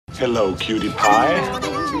Hello cutie pie.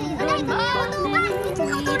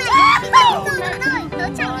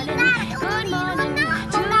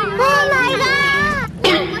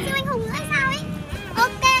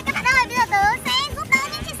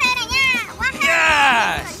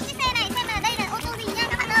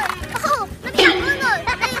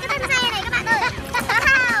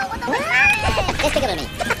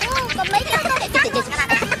 Có mấy cái ô tô để chắc rồi các bạn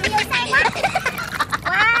ạ. Nhiều xe quá.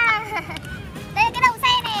 Wow. Đây là cái đầu xe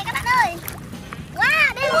này các bạn ơi.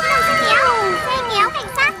 Wow, đây là một đầu xe kéo. Xe kéo cảnh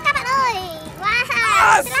sát các bạn ơi. Wow.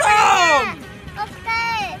 Awesome. Ok.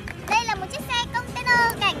 Đây là một chiếc xe container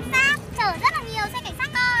cảnh sát chở rất là nhiều xe cảnh sát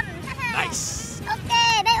con. Nice. Ok,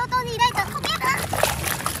 đây ô tô gì đây tớ không biết nữa.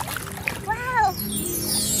 Wow.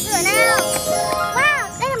 Rửa nào.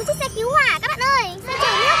 Wow, đây là một chiếc xe cứu hỏa các bạn ơi. Xe chở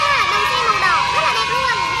nước nha, đầu xe màu đỏ rất là đẹp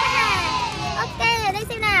luôn. Ok, ở đây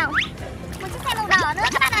xem nào. Một chiếc xe màu đỏ nữa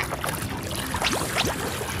các bạn ạ.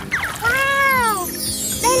 Wow,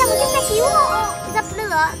 đây là một chiếc xe cứu hộ, dập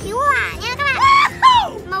lửa, cứu hỏa nha các bạn.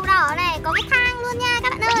 Màu đỏ này, có cái thang luôn nha các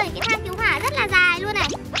bạn ơi. Cái thang cứu hỏa rất là dài luôn này.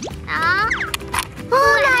 Đó.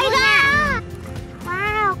 Lại ra.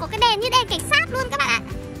 Wow, có cái đèn như đèn cảnh sát luôn các bạn ạ.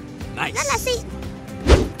 Nice. Rất là xịn.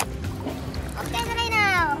 Ok, ra đây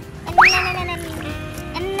nào.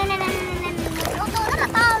 Ô tô rất là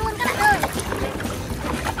to luôn các bạn ơi.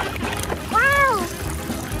 Wow,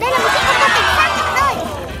 đây là một chiếc ô tô cảnh sát các bạn ơi.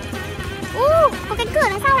 Có cánh cửa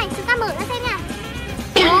đằng sau này, chúng ta mở ra xem nha.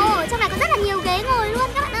 Trong này có rất là nhiều ghế ngồi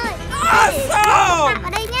luôn các bạn ơi. Awesome. Ở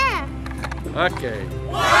đây nha. Ok.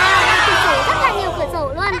 Wow, đây cửa sổ rất là nhiều cửa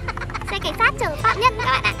sổ luôn. Xe cảnh sát chở phạm nhân các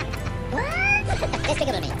bạn ạ.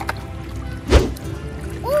 Excavator.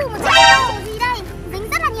 Một chiếc ô tô gì đây? Dính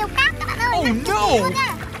rất là nhiều cát các bạn ơi. Oh Rất no. luôn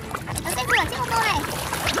nha. Nó sẽ rửa chiếc ô tô này.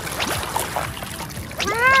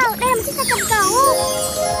 Wow, đây là một chiếc xe cầm cẩu.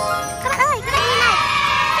 Các bạn ơi, các bạn nhìn này.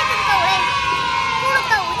 Xe cầm cẩu này. Khu độc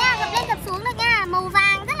cẩu nha, gập lên gập xuống được nha. Màu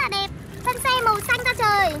vàng rất là đẹp. Thân xe màu xanh ra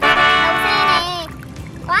trời. Đầu xe này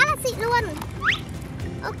quá là xịn luôn.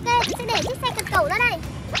 Ok, tôi sẽ để chiếc xe cầm cẩu ra đây.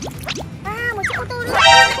 Wow, một chiếc ô tô nữa.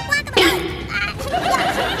 Quá các bạn ơi.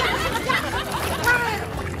 Wow,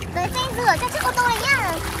 tới xe rửa cho chiếc ô tô này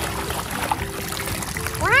nhá.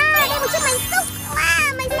 Wow, đây một chiếc máy xúc.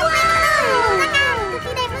 Wow, máy xúc này các bạn ơi. Màu da cam, cực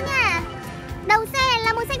kỳ đẹp luôn nha. Đầu xe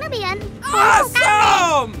là màu xanh nước biển.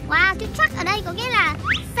 Awesome. Wow, chiếc truck ở đây có nghĩa là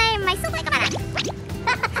xe máy xúc đấy các bạn ạ.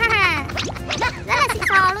 Rất là xịn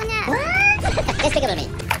sò luôn nha. Excavator.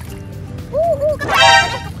 Các bạn ơi, ở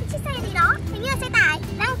đây có một chiếc xe gì đó. Hình như là xe tải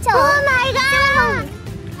đang chở. Oh my god.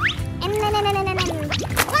 Siêu anh hùng.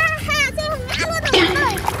 Wow, siêu hùng ngã luôn rồi các bạn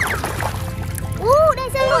ơi. Đây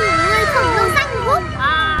siêu hùng người khổng lồ xanh hút.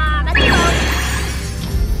 Đã chết rồi.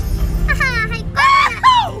 Hay quá.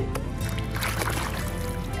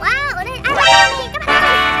 Wow, ở đây Iron Man các bạn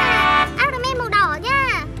ơi. Iron Man màu đỏ nha.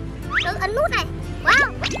 Tớ ấn nút này.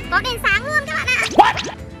 Wow, có đèn sáng luôn các bạn ạ. Wow,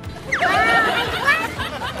 hay quá.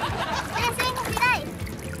 Đây là xe anh hùng gì đây?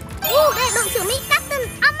 Đây là đội trưởng Mỹ Captain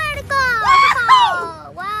America.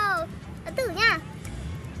 Wow, ấn thử nha.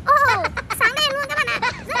 Sáng đèn luôn các bạn ạ.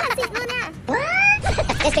 Rất là xịn luôn nha.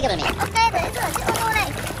 Ok, tới rửa chiếc ô tô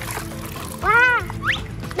này. Wow,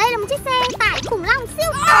 đây là một chiếc xe tải khủng long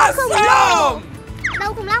siêu to khủng lồ.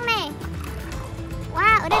 Đầu khủng long này.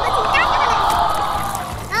 Wow, ở đây vẫn chỉ cát các bạn ạ.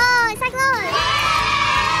 Rồi, sạch rồi.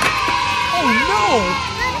 Oh no.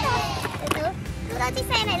 Từ đưa chiếc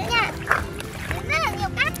xe này nữa nha. Rất là nhiều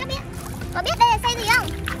cát các biết. Có biết đây là xe gì không?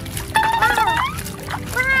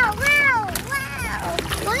 Wow.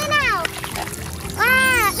 Cố lên nào.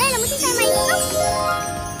 Wow, đây là một chiếc xe máy xúc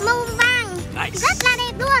màu vàng. Nice. Rất là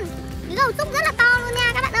đẹp luôn. Cái đầu xúc rất là to luôn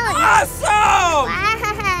nha các bạn ơi. Awesome.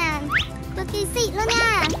 Wow, cực kỳ xịn luôn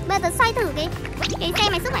nha. Bây giờ tớ xoay thử cái xe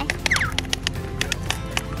máy xúc này.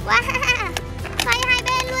 Wow, xoay hai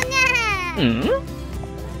bên luôn nha.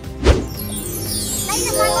 Đây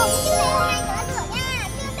là toàn bộ chiếc xe hôm nay tớ đã rửa nha.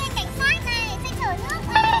 Như xe cảnh sát này, xe chở nước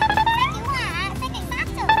này, xe cứu hỏa, xe cảnh sát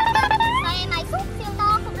chở phạm nhân, xe máy xúc siêu to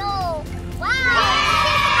khổng lồ. Wow,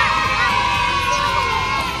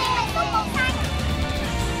 siêu máy xúc màu xanh,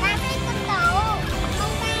 là xe cầm cẩu màu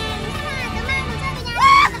vàng. Tớ mang đồ chơi về nhà.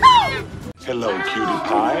 Hello cutie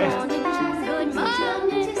pie.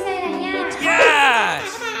 Chiếc xe này nha. Yes.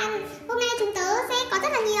 Hôm nay chúng tớ sẽ có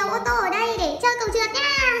rất là nhiều ô tô ở đây để chơi cầu trượt nha.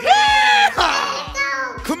 Let's go.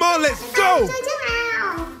 Come on, let's go. Chơi trước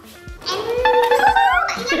nào.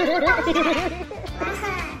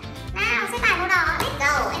 Nào, xe tải màu đỏ, let's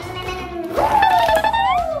go.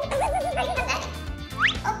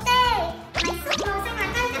 Ok, máy xúc màu xanh lá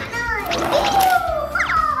cây các bạn ơi.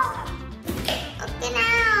 Ok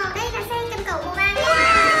nào, đây là xe cầm cẩu màu vàng nha.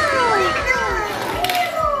 Các bạn ơi.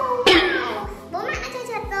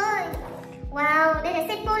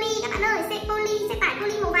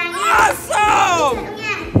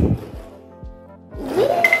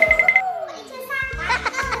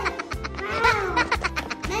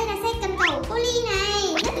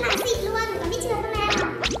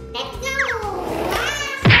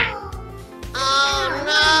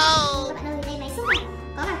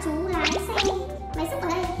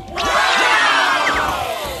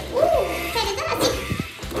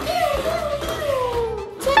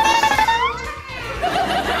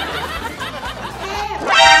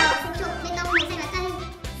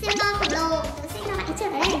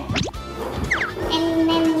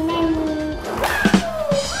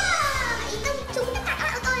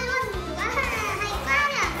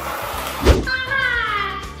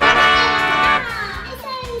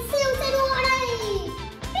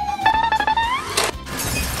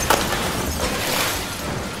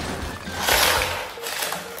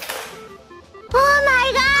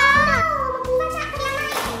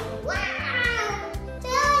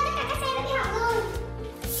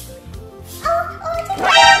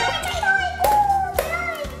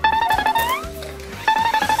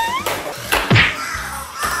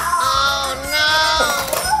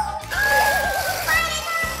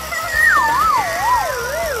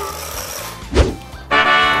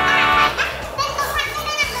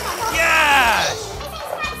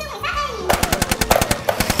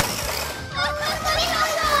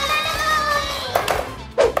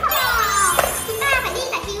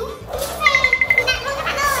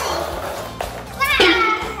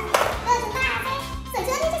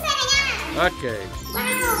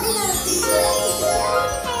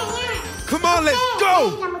 on, let's go.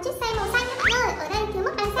 Đây là một chiếc xe màu xanh các bạn ơi. Ở đây thiếu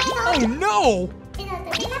mất bánh xe rồi. Oh no. Bây giờ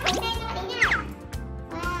tôi sẽ lắp bánh xe cho bạn ấy nha.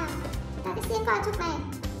 Wow, chúng ta sẽ xuyên qua chút này.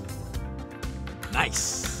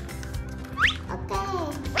 Nice. Ok,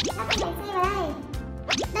 lắp cái bánh xe vào đây.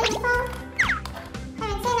 Đây đúng không? Hai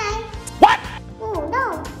bánh xe này. What?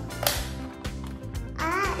 Đâu?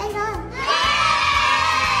 À, đây rồi.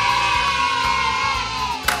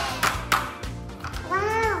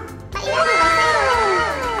 Wow, bạn ý đã thử bánh xe rồi.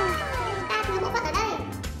 Chúng ta thiếu bộ phận ở đây.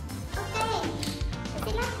 Ok, tôi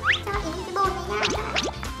sẽ lắp cho ý cái bồn này nha các bạn.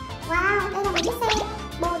 Wow, đây là một chiếc xe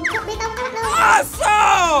bồn trộn bê tông các bạn ơi.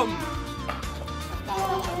 Awesome.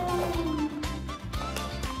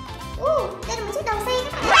 Đây là một chiếc đầu xe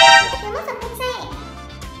các bạn. Thiếu mất phần thân xe.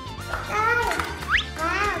 Đây.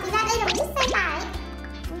 Wow, thì ra đây là một chiếc xe tải.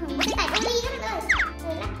 Một xe tải poly các bạn ơi.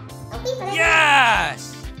 Rồi lắp ống tiếp vào đây.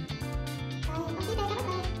 Yes. Đây, ống tiếp đây các bạn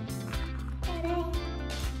ơi. Đây, đây.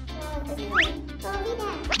 Rồi, tôi sẽ dùng ống tiếp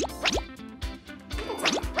nha. Rất là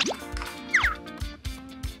chặt.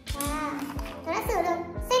 Wow, tôi đã sửa được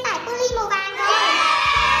xe tải poly màu vàng rồi.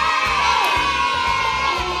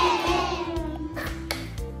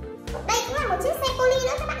 Đây cũng là một chiếc xe poly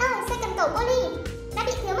nữa các bạn ơi, xe cần cẩu poly đã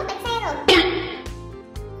bị thiếu mất bánh xe rồi.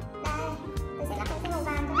 Đây, tôi sẽ lắp bánh xe màu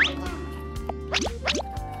vàng cho bạn nha.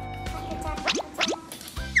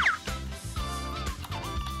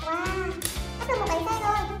 Wow, lắp được một bánh xe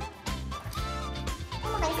rồi. Có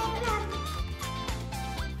một bánh xe nữa nào.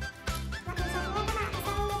 Lắp bánh xe nữa các bạn,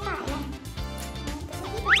 sang bên phải này.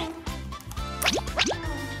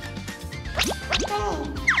 Ok,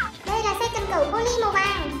 đây là xe cần cẩu poly màu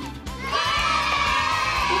vàng.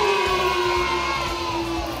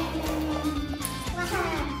 Wow,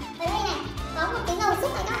 ở đây này có một cái nồi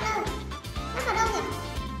xúc này các bạn ơi. Nó ở đâu nhỉ?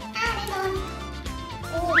 À, đây rồi.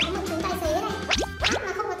 Có một chú tài xế này. Lắp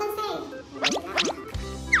mà không có thân xe.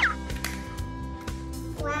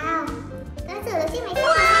 Wow, đã sửa được chiếc máy xúc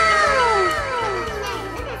này.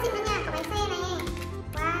 Rất là xịn luôn nha, có bánh xe này.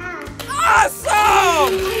 Wow.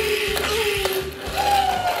 Awesome.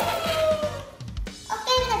 Ok,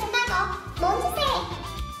 bây giờ chúng ta có 4 chiếc xe.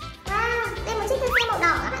 Wow, đây một chiếc thân xe màu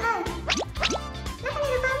đỏ các bạn ơi. Lắp cái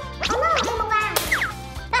này được không? Oh no, đây màu vàng.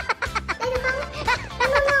 Đây được không?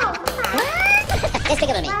 No, không phải. Let's take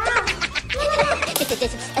it with me. Wow.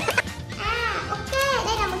 À, ok,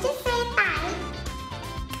 đây là một chiếc xe tải.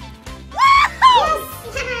 Yes,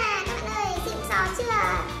 các bạn ơi, xịn sò chưa?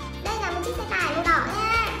 Đây là một chiếc xe tải màu đỏ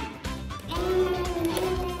nha.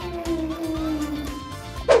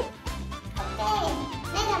 Ok,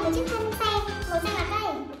 đây là một chiếc thân xe màu xanh lá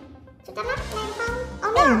cây. Chúng ta lắp lên không?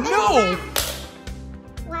 Oh no, Oh đây no. là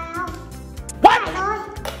wow. Phải rồi.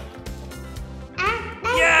 À,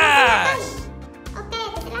 đây là Yes. cây. Ok,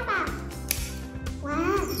 tôi sẽ lắp vào.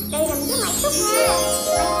 Wow, đây là một chiếc máy xúc nha.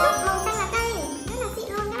 Máy xúc màu xanh lá cây. Rất là xịn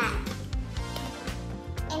luôn các bạn.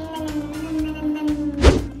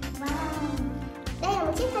 Wow, đây là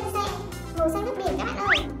một chiếc thân xe màu xanh nước biển các bạn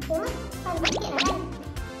ơi. Thiếu mất phần phụ kiện ở đây.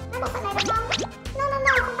 Lắp bộ phận này được không?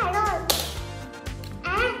 No, không phải rồi.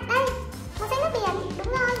 À, đây, màu xanh nước biển, đúng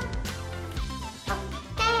rồi.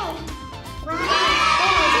 Ok. Wow, đây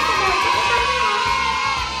là một chiếc xe bồn cho bê tông này.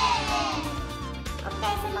 Ok,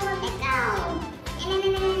 xe bồn let's go.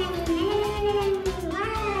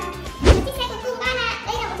 Wow, một chiếc xe cuối cùng các bạn ạ.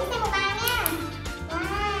 Đây là một chiếc xe màu vàng nha.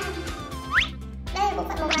 Wow, đây là bộ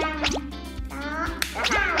phận màu vàng. Đó, lắp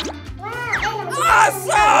vào. Wow, đây là một chiếc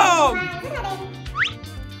xe màu vàng rất là đẹp.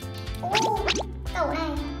 Cẩu này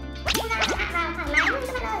chúng ta hạ vào thoải mái luôn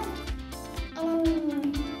các bạn ơi.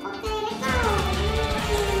 Ok, let's go.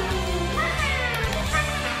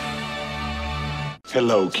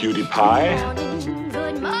 Hello, cutie pie.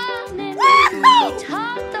 Good morning. We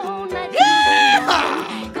talked the whole night.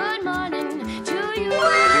 Good morning to you.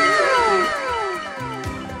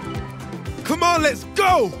 Come on, let's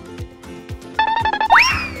go.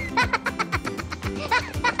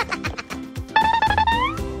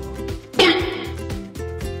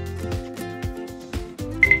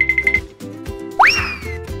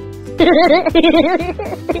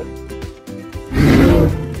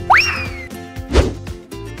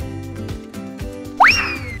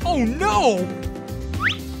 Oh no!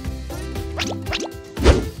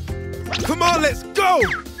 Come on, let's go!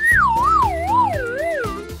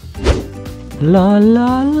 La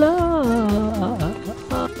la la.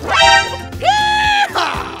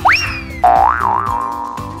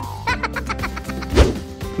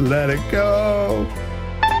 Let it go.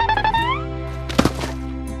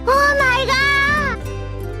 Oh my god!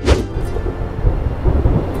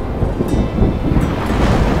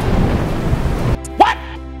 What?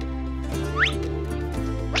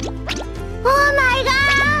 Oh my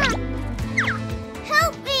god!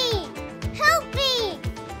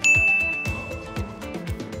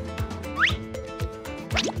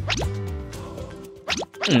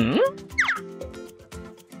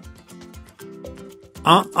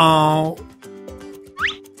 Uh-oh.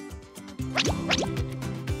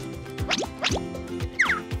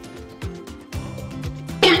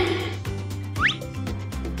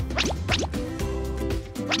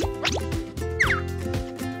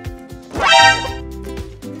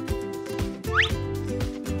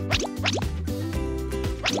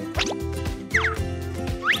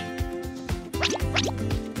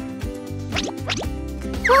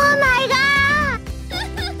 Oh my god!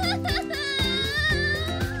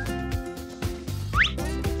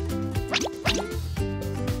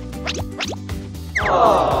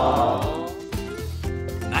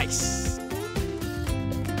 Nice.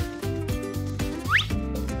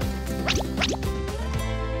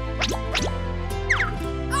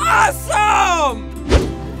 Awesome!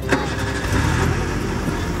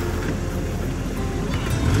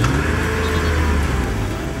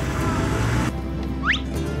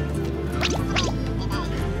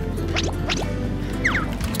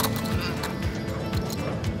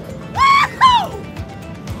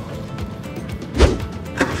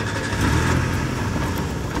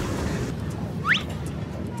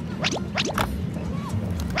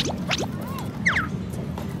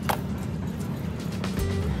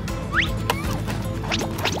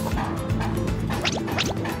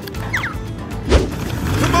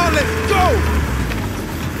 Come on, let's go!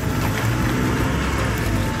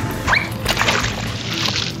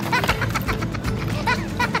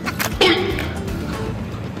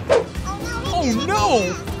 Oh no!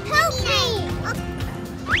 Help me!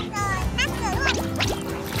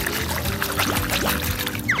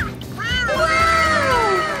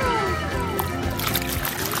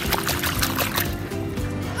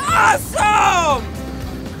 Awesome!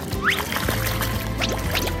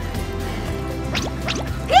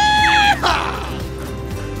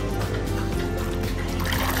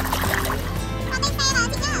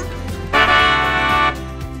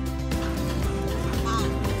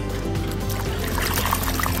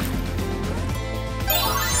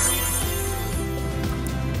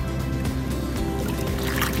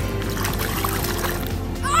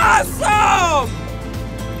 Awesome!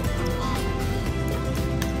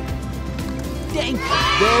 Thank you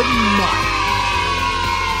very much.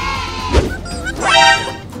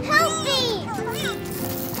 Help me!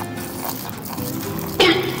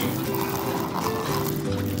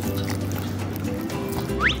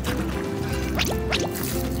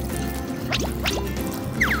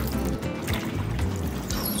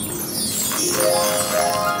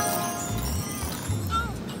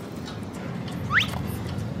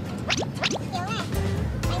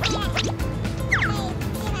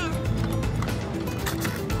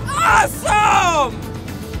 Awesome!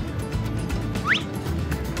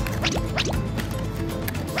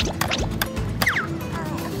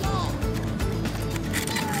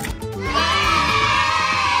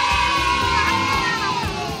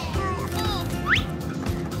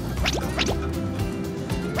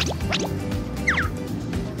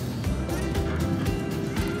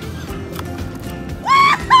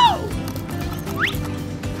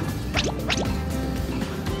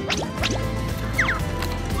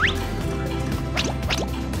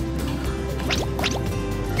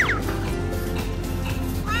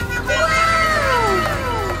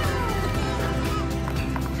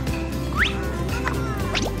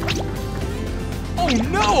 Oh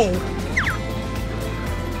no!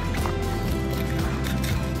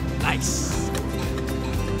 Nice.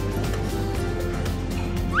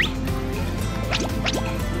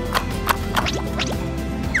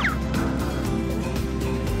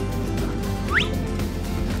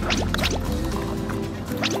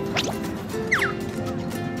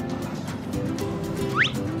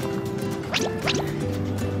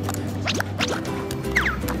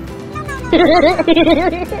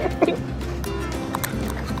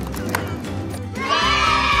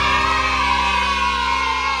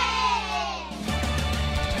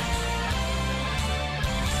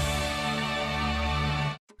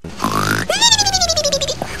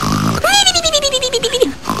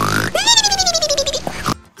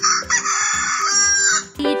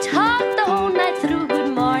 We talked the whole night through.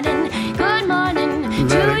 Good morning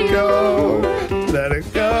to Let it you. go. Let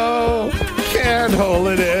it go. Can't hold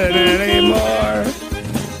it in anymore.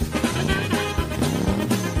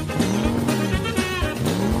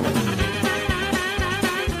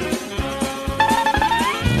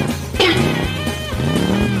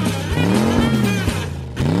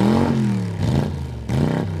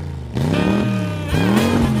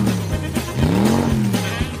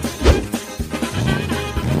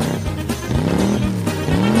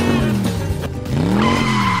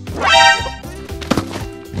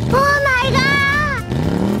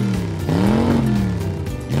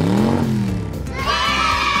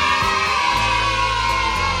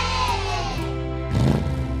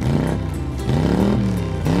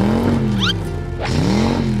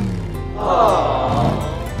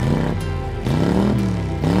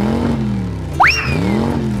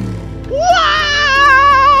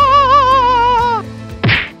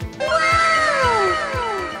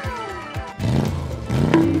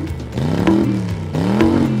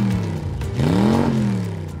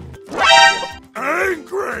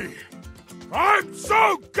 angry! I'm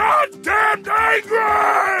so goddamn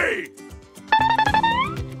angry!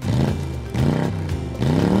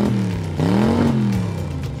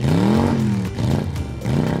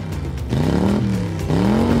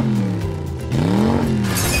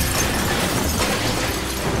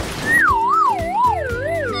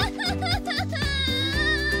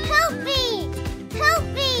 Help me! Help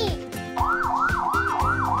me!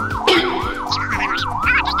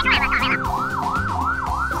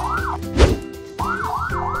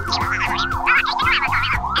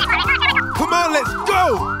 Come on, let's go!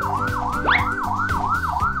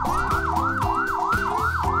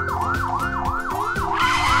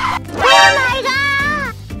 Oh my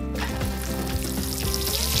god!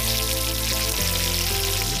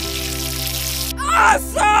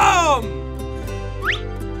 Awesome!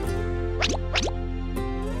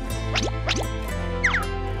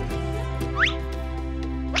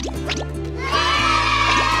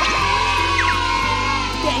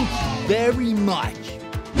 Thank you very much.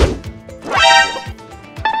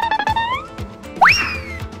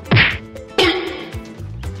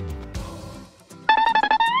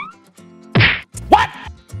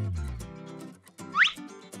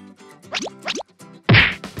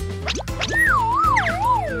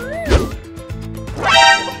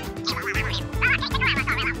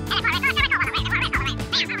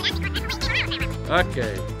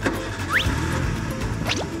 Okay.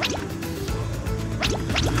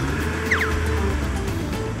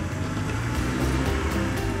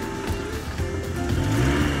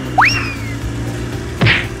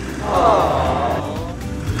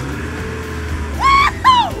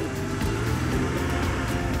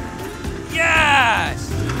 Yes!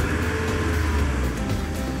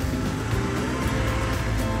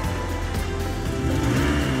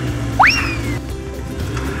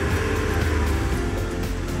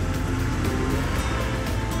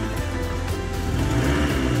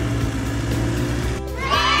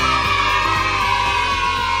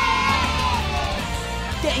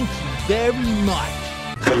 Thank you very much.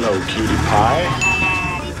 Hello, cutie pie.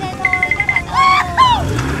 Đi xe thôi các bạn ơi!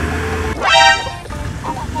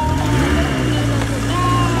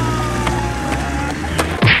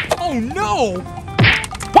 Oh no!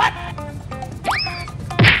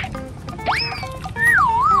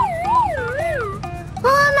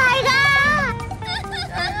 Oh my god!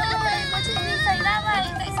 Trời ơi, có chuyện gì xảy ra vậy?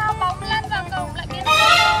 Tại sao bóng lăn vào cổng lại biến thành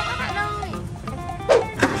các bạn ơi?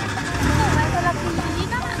 Cổng này thật là kỳ bí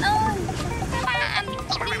các bạn ơi. Các bạn đi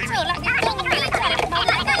trở lại cái cổng đi trở lại bóng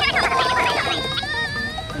lại các bạn ơi.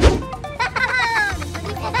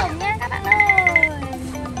 Đi qua cổng nha các bạn ơi.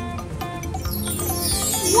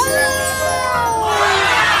 Wow!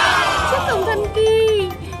 Chiếc cổng thần kỳ!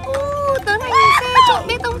 Tớ thành xe trộn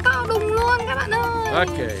bê tông to đùng luôn các bạn ơi!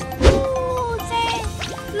 Okay. Xe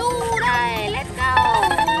lu đây, let's go!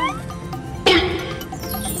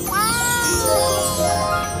 Wow!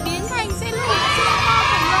 Biến thành xe lu siêu to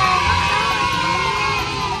khổng lồ các bạn ơi!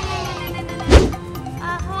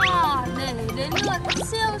 Aha, để đến lượt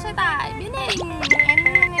siêu xe tải biến hình!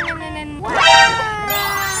 Wow!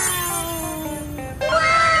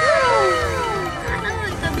 Wow! Các bạn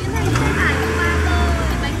ơi, tớ biến thành xe tải của ba rồi!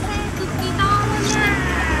 Bánh xe cực kỳ to luôn nha!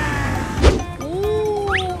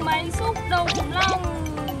 Máy xúc đầu khủng long!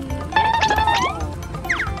 Let's go!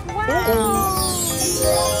 Wow!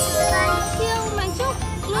 Bánh siêu máy xúc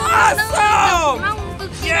luôn Awesome! khủng long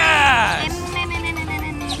cực kỳ Yes!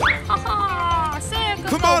 xe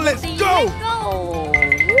cực Come on, let's tí, go! let's go!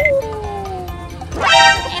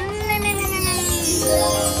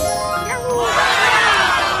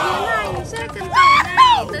 Biến thành xe cần tẩu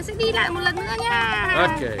này, tớ sẽ đi lại một lần nữa nha.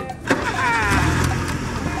 Okay.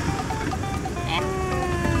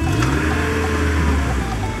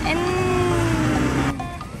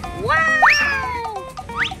 Wow!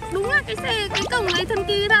 Đúng là cái cổng này thần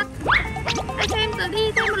kỳ thật. Hãy xem tớ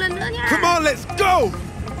đi thêm một lần nữa nha. Come on, let's go!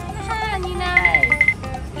 Nhìn này.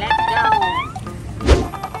 Let's go.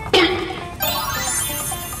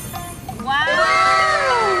 Wow!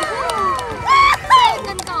 Xe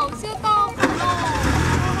cần cẩu siêu to khổng lồ.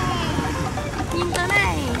 Nhìn tớ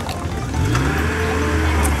này.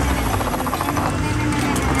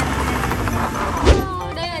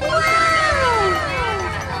 Đây là những chiếc xe chở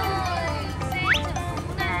thú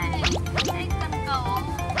này, xe cần cẩu,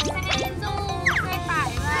 xe du, xe tải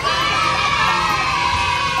và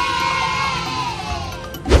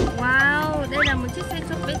wow, đây là một chiếc xe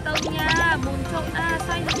trộn bê tông nha, bồn trộn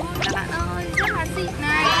xoay được luôn các bạn ơi, rất là xịn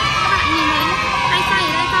này. Các bạn nhìn thấy tay xoay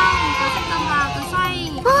ở đây không? Tôi sẽ cầm vào tôi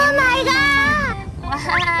xoay. Oh my god!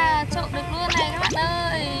 Wow, trộn được luôn này các bạn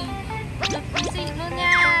ơi, cực kỳ xịn luôn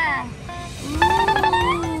nha.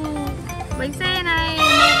 Bánh xe này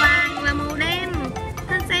màu vàng và màu đen,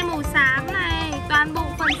 thân xe màu xám này, toàn bộ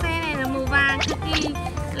phần xe này là màu vàng cực kỳ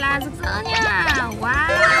là rực rỡ nhá. Wow.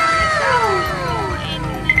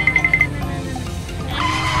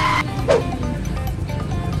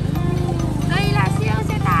 Đây là siêu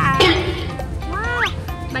xe tải. Wow.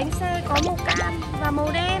 Bánh xe có màu cam và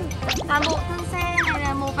màu đen, toàn bộ thân xe này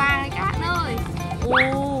là màu vàng các bạn ơi.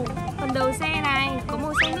 Ồ, phần đầu xe này có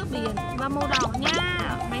màu xanh nước biển và màu đỏ nha.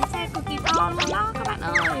 Bánh xe cực kỳ to luôn đó các bạn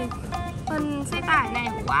ơi. Phần xe tải này,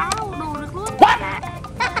 wow, đồ được luôn các bạn ạ.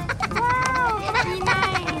 Wow, các bạn nhìn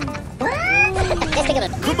này.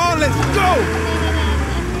 Come on, let's go!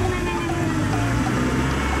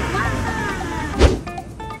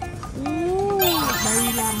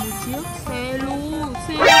 Đây là một chiếc xe lu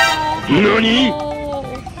siêu to. Nani?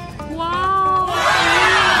 Wow,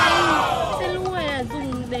 xe lu này là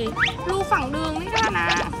dùng để lu phẳng đường đấy các bạn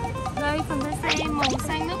ạ. Đây phần thân xe màu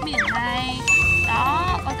xanh nước biển này.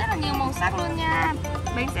 Đó, có rất là nhiều màu sắc luôn nha.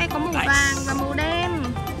 Bánh xe có màu vàng và màu đen.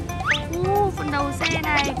 Phần đầu xe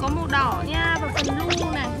này có màu đỏ nha. Và phần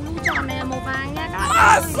lu này, lu tròn này là màu vàng nha các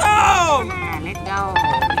bạn. Awesome! Let's go.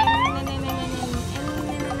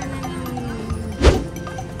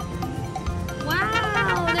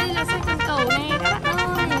 Wow, đây là xe con cầu này các bạn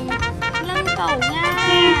ơi. Lân cầu nha.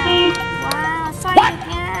 Wow, xoay được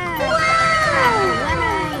nha. Wow,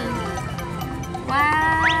 này.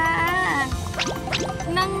 Wow,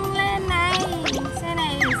 nâng lên này. Xe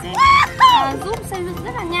này sẽ giúp xây dựng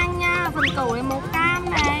rất là nhanh nha. Phần cầu này màu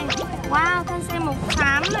cam này. Wow, thân xe màu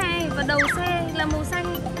xám này. Và đầu xe là màu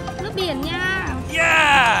xanh nước biển nha.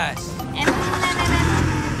 Yes!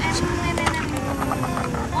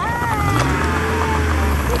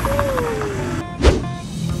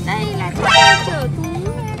 Đây là chiếc xe chở thú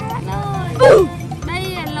nha các bạn ơi. Đây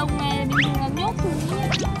là lồng này mình dùng là nhốt thú nha.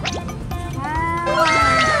 Wow.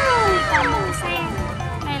 Còn màu xe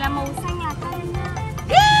này là màu xanh là cây nha.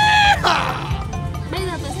 Bây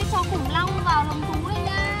giờ tôi sẽ cho khủng long vào lồng thú đây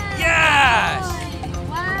nha. Yes!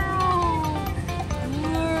 Wow.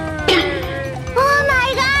 Oh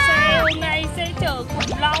my god. Xe hôm nay sẽ chở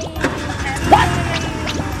khủng long.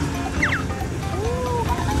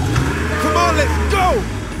 Come on, let's go!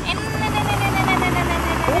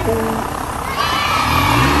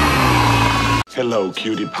 Hello,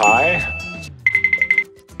 cutie pie.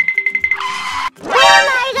 Oh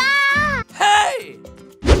my god. Hey!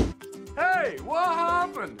 Hey, what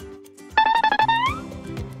happened?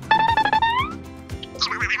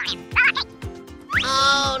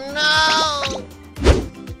 Oh no!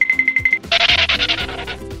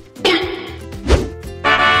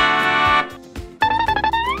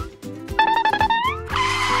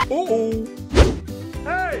 Uh-oh.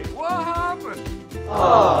 Hey, what happened?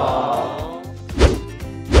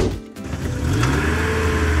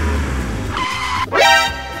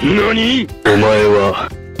 Nani? お前は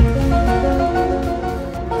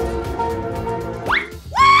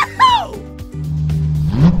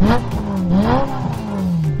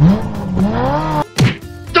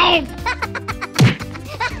Don't!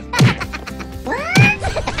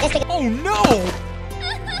 Oh no!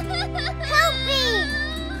 Help me.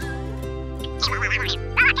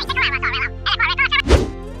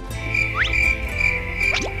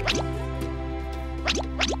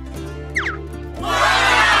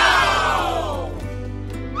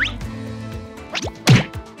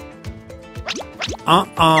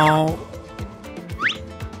 Uh-oh.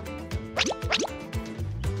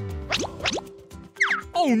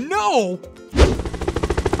 Oh no!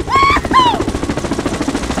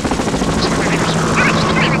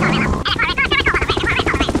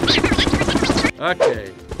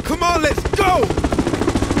 Okay. Come on, let's go!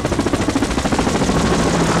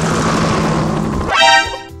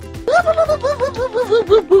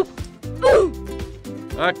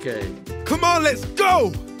 Okay. Come on, let's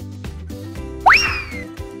go!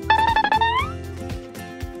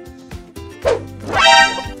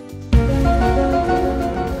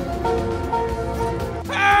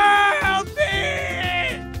 Help me!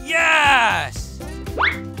 Yes!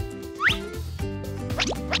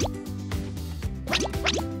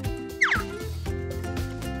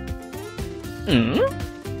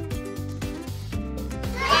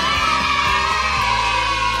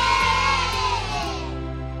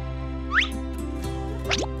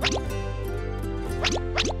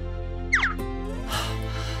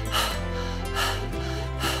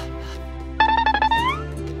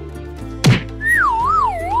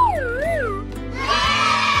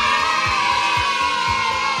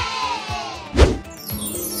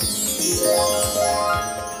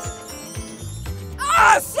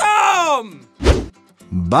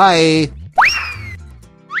 Bye.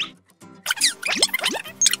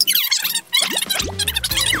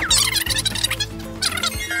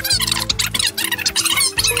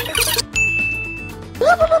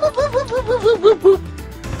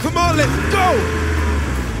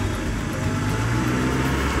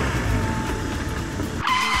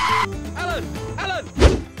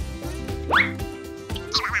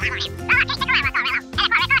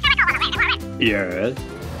 Yes.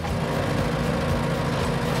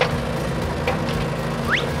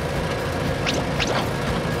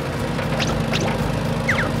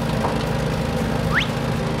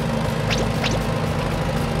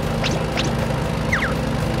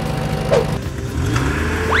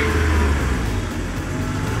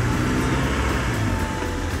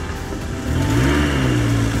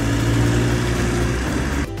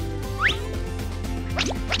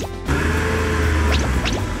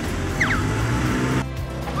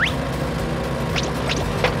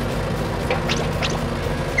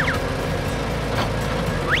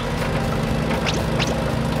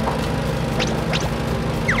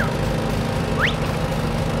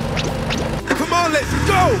 Come on, let's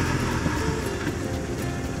go!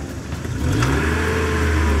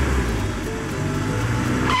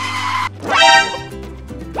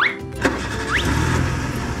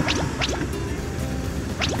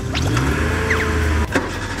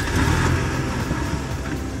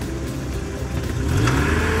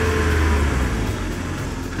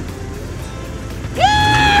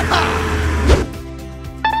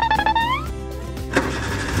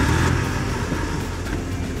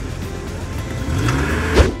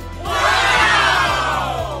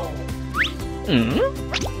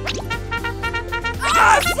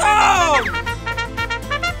 Awesome!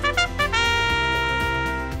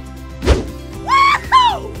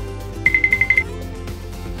 Woohoo!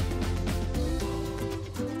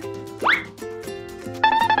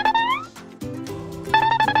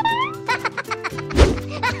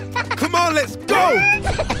 Come on, let's go!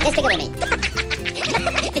 Let's take it with me.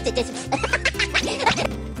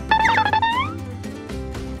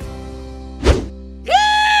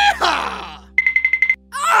 Yeehaw!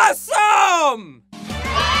 Awesome!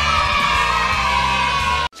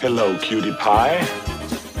 Hello, cutie pie.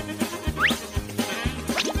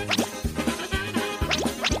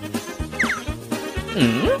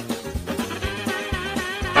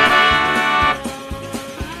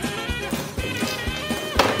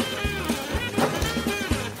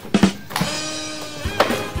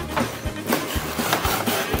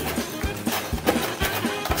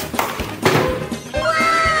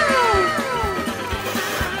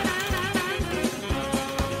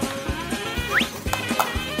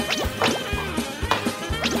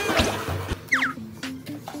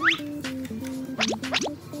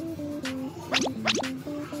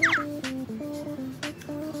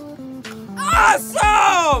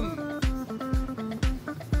 Awesome!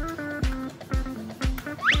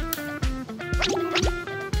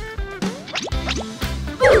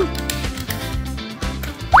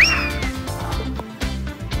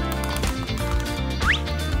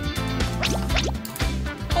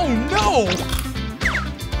 Oh no!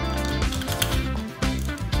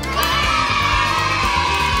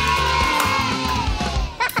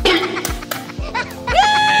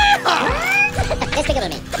 Let's take it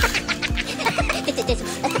with me.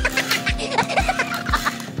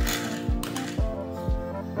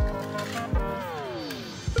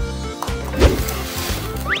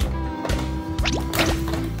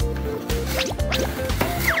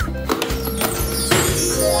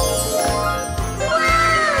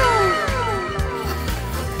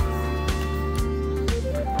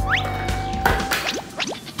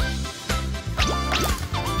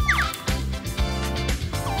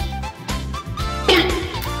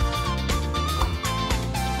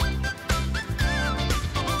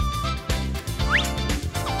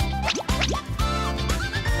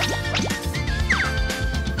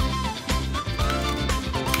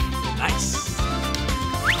 Nice.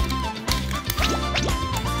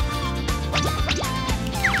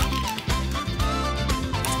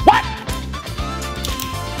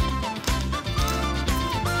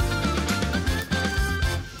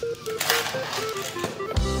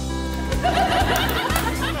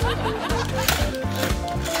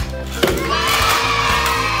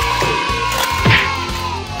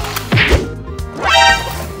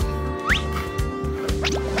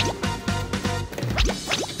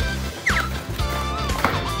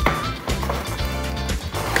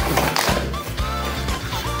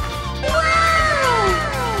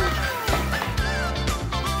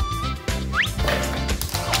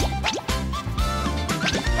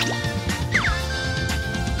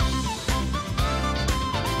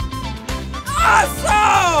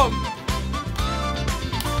 Awesome!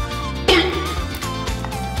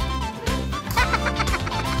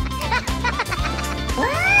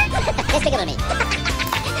 Let's take it with me.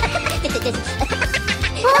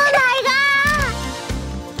 Oh my god!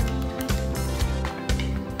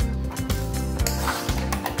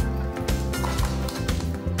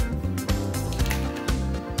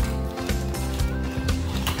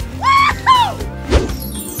 Woohoo!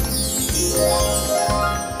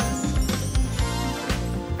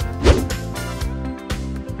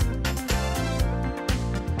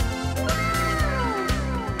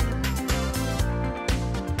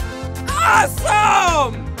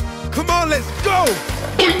 on, let's go!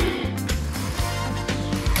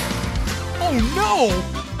 Oh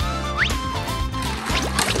no!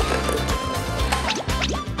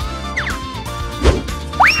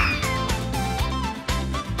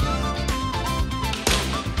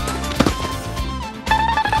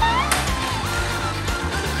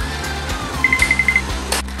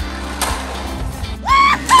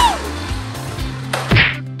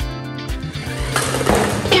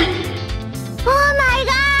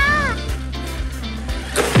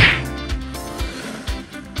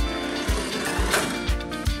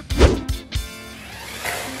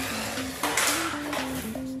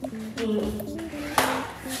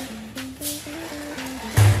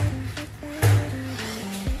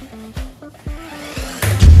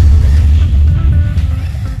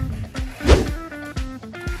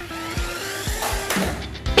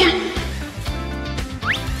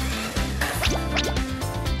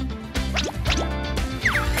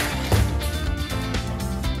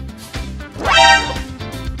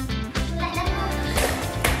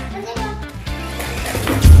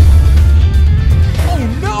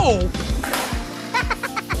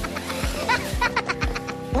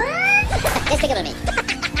 Let's take it with me.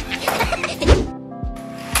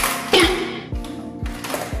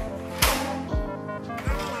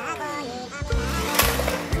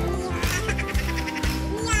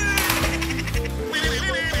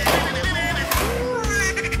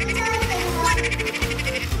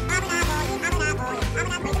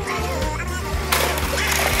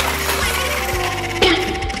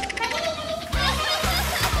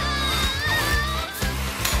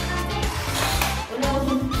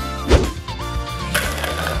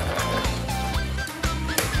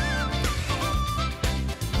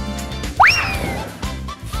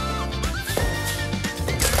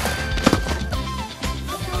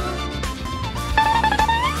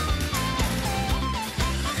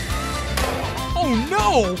 Oh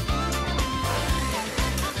no!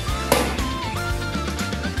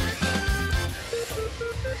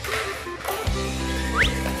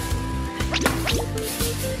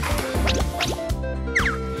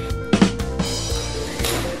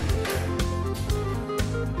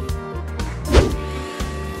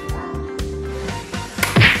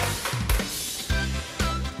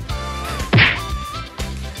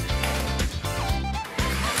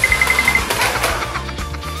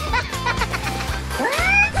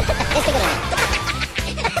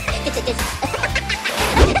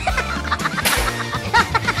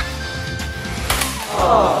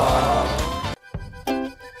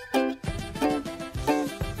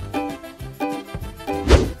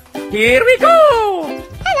 Here we go!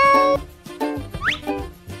 Hello!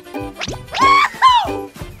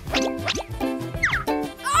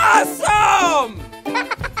 Awesome!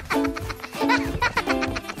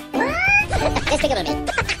 Let's take it with me.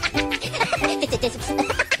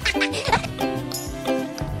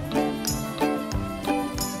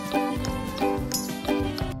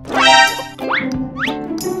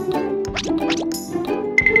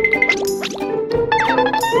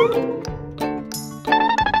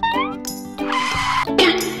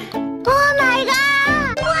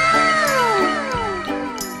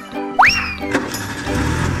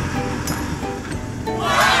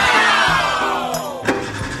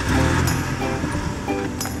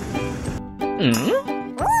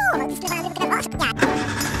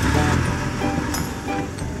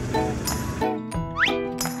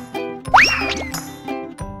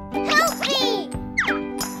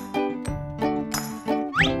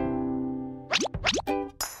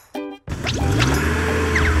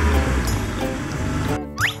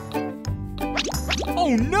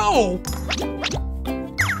 Oh no!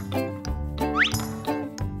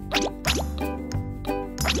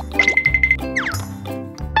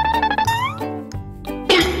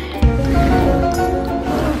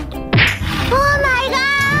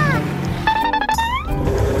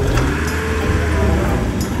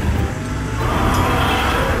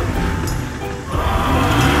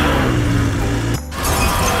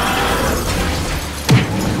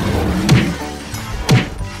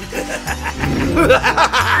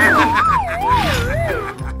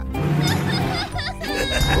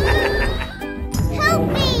 Help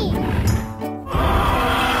me!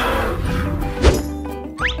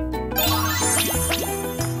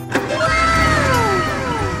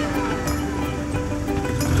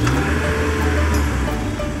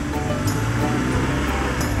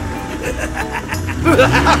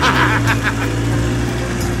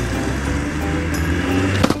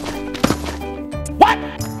 What?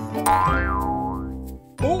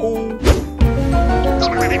 Oh.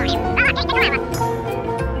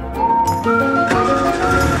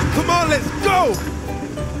 Come on, let's go!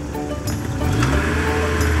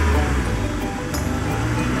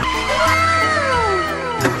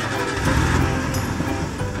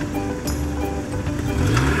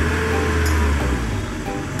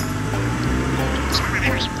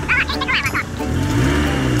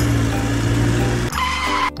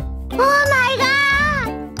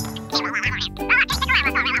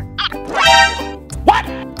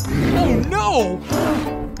 no!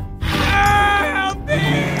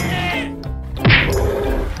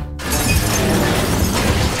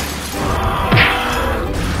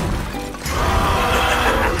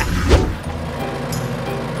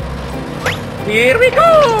 Here we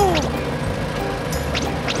go!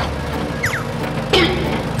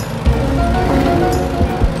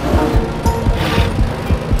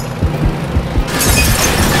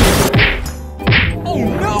 Oh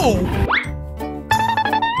no!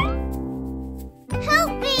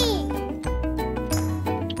 Help me!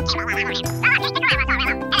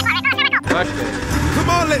 Okay. Come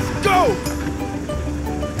on, let's go!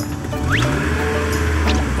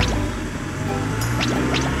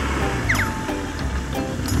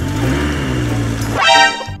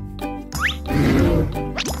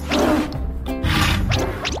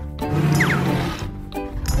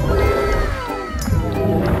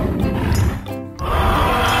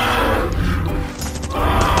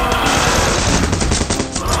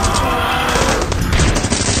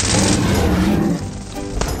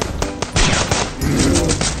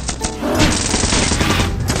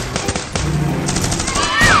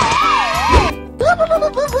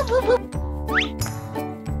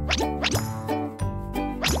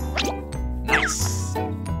 Nice!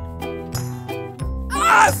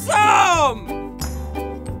 Awesome!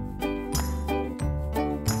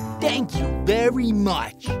 Thank you very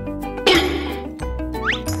much.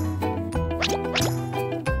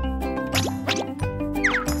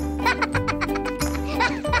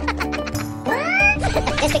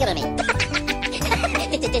 Let's take it with me.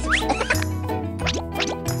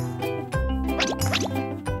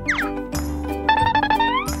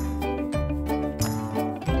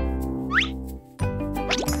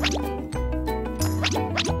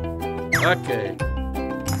 Okay.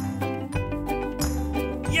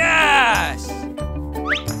 Yes!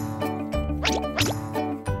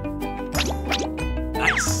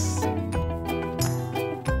 Nice!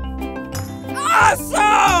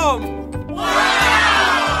 Awesome!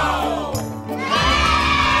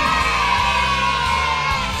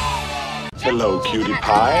 Hello, cutie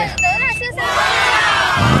pie. Tớ là siêu sao.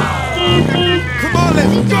 Come on,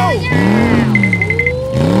 let's go!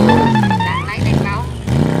 Đã lấy đánh báo.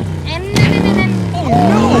 Em lên. Oh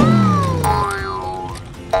no!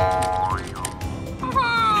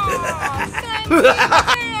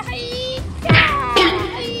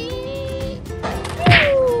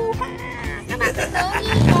 Các bạn sẽ tớ như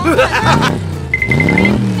có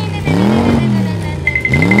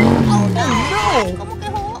Oh no! có một cái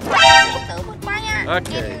hố. Tớ vượt qua nha.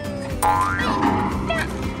 Okay.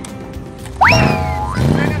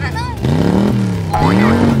 Các bạn ơi. Cố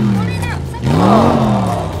lên nào.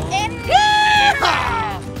 Em để mà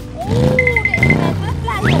rất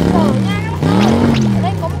là hiểm trở nha các bạn ơi. Ở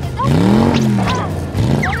đây có một cái dốc.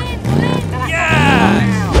 Cố lên các bạn.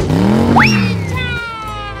 Yes!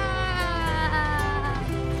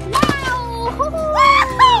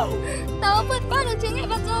 Wow! Tớ vượt qua được chướng ngại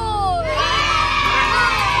vật rồi.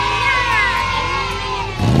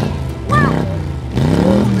 Wow!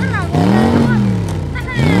 Rất là ngon luôn.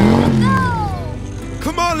 Let's go!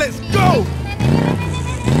 Come on, let's go!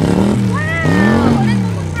 Wow! Ở đây có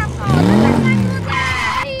một thảm cỏ rất là xanh luôn nha.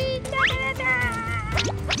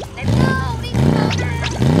 Let's go! Đi cùng tớ nào.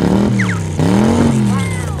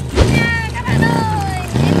 Wow! Nha các bạn ơi.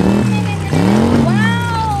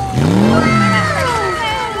 Wow! Các bạn thấy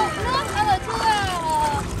xe lội nước bao giờ chưa?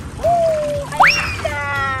 Ây da!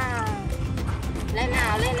 Lên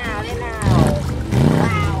nào. Wow!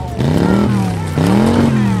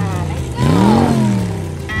 Let's go!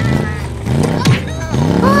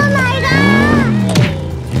 Oh my god!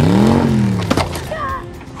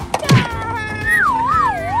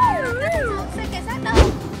 Xe cảnh sát đâu?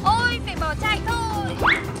 Ôi, phải bỏ chạy thôi.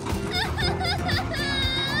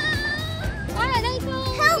 Có ở đây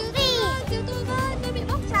không? Help me! Cứu tôi với, tôi bị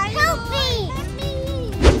bốc cháy Help rồi. me!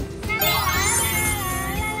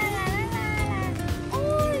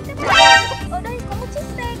 Ôi, các bạn, ở đây có một chiếc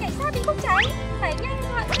xe cảnh sát bị bốc cháy. Phải nhanh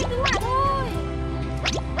gọi xe cứu hỏa thôi.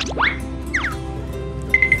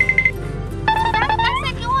 Các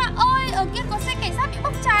xe cứu hỏa ơi, ở kia có xe cảnh sát bị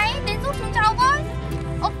bốc cháy, đến giúp chúng cháu với.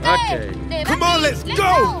 Ok, Okay. để bắt Come on, đi. let's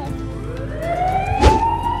go!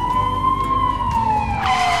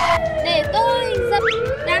 Để tôi dập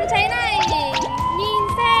đám cháy này. Nhìn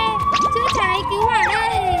xe chữa cháy cứu hỏa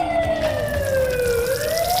đây.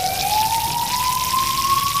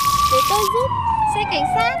 Để tôi giúp xe cảnh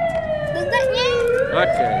sát đứng dậy nhé.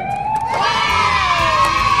 Okay.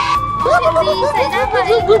 Có chuyện gì xảy ra vậy?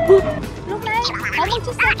 Lúc nãy có một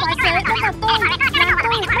chiếc xe quái xế đâm vào tôi, làm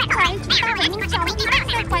tôi bốc cháy. Chúng ta phải nhanh chóng đi bắt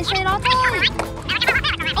xe quái xế đó thôi.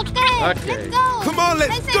 Ok. Ok. Let's go. Come on, let's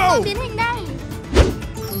Đây xe go. có biến hình đây.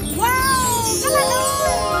 Wow, các bạn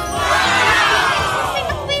ơi. Xe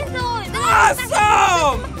McQueen rồi. Bây giờ chúng ta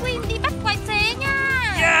Awesome. sẽ McQueen đi bắt quái chế nha.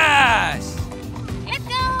 Yes. Let's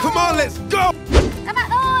go. Come on, let's go. Các bạn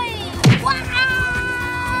ơi. Wow.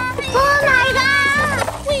 Oh my god.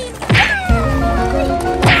 McQueen.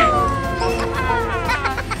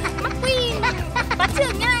 McQueen. Bắt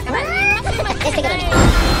trường nha các bạn. McQueen đây.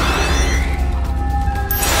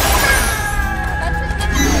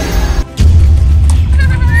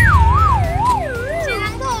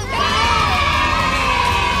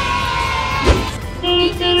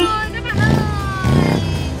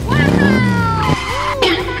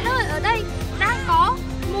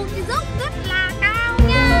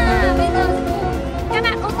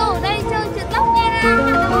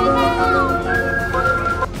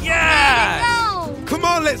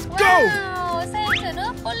 Let's go! Wow, xe chở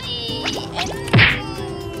nước poly.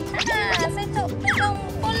 Xe trộn bê tông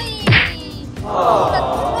poly. Thật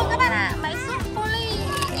luôn các bạn ạ, máy xúc poly.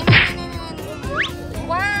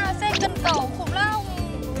 Wow, xe cần cẩu khủng long.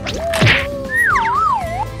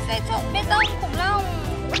 Xe trộn bê tông khủng long.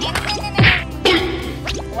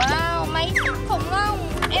 Wow, máy xúc khủng long.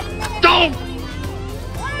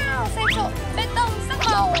 Wow, xe trộn bê tông sắc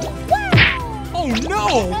màu. Wow. Oh no!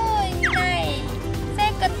 Rồi, như này.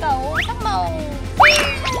 Xe cần cẩu sắc màu.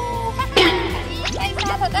 Các bạn bay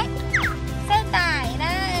xa thật đấy. Xe tải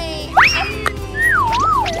này.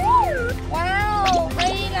 Wow,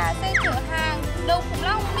 đây là xe chở hàng đầu khủng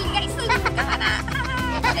long bị gãy sừng các bạn ạ.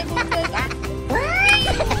 Đây buồn cười quá.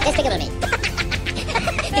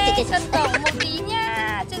 Xe cần cẩu một tí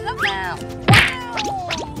nha, trên dốc nào. Wow.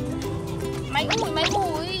 Máy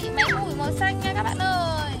ủi màu xanh nha các bạn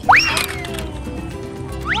ơi.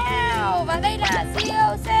 Wow, và đây là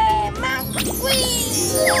siêu xe McQueen.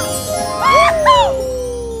 Wow.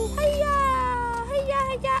 Hay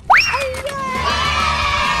da.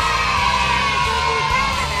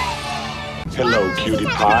 Hello, cutie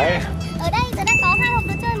pie. Ở đây tớ đang có 2 hộp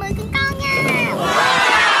đồ chơi mới cứng con nha.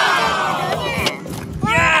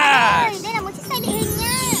 Yes. Đây là một chiếc xe địa hình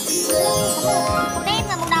nha. Màu đen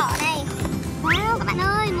và màu đỏ này. Wow, các bạn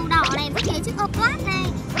ơi, màu đỏ này với cái chiếc ốp lát này.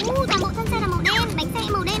 Toàn bộ thân xe là màu đen, bánh xe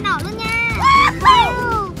màu đen đỏ luôn nha.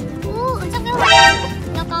 Wow. Ở trong cái hộp này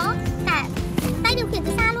nó có cả tay điều khiển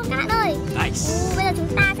từ xa luôn các bạn ơi. Nice. Bây giờ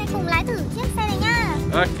chúng ta sẽ cùng lái thử chiếc xe này nha.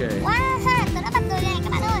 Ok. Wow, tớ đã bật rồi này các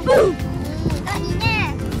bạn ơi. Các bạn nhìn nha.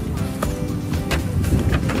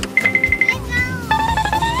 Let's go.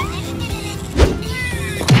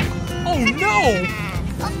 Oh no!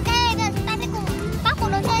 Ok, bây giờ chúng ta sẽ cùng bóc bộ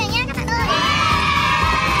đồ chơi này nha các bạn ơi.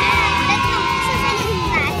 Đây là một chiếc xe địa hình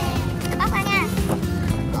này. Bóc ra nha.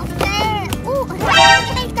 Ok.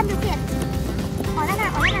 Cái đây cầm điều khiển. Bỏ ra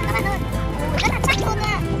nào các bạn ơi. Rất là chắc luôn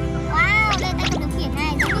nha. Wow, đây tay cầm điều khiển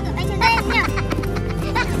này, giống như kiểu tay trên đây nhỉ.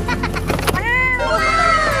 Wow.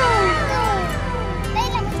 Đây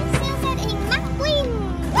là một chiếc siêu xe địa hình McQueen.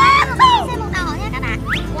 Wow, xe màu đỏ nha các bạn.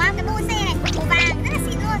 Wow, cái mô xe này màu vàng rất là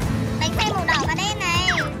xịn luôn. Bánh xe màu đỏ và đen này.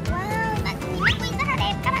 Wow, bạn nhìn McQueen rất là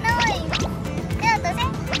đẹp các bạn ơi. Bây giờ tớ sẽ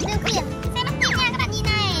điều khiển xe McQueen nha các bạn nhìn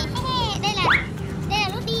này. Đây là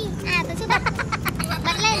nút đi. Tớ chưa bật.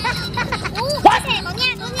 Bật lên. Xe có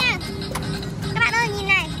nhạc luôn nha. Các bạn ơi nhìn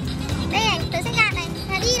này. Đây này, tớ sẽ gạt này,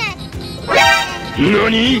 là đi này.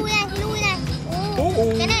 Nani? Lui này.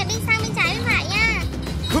 Cái này đi sang bên trái bên phải nha.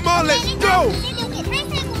 Come on, let's go! Sẽ điều khiển 2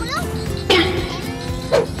 xe cùng một lúc.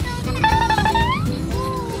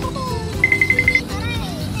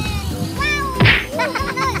 Wow. Rồi,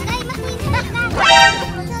 ở đây McQueen sẽ đặt ra bộ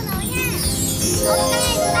đồ chơi mới nha. Ok,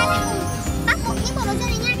 chúng ta sẽ cùng bắt những bộ đồ chơi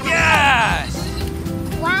này nha các bạn. Yes.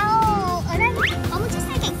 Wow, ở đây có một chiếc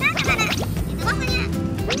xe cảnh sát các bạn ạ. Để tôi bóc ra nha.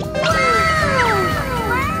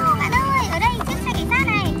 Wow, bạn ơi, ở đây chiếc xe cảnh sát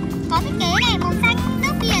này có thiết kế này màu xanh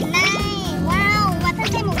nước biển này. Wow, và thân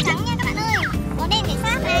xe màu trắng nha các bạn ơi.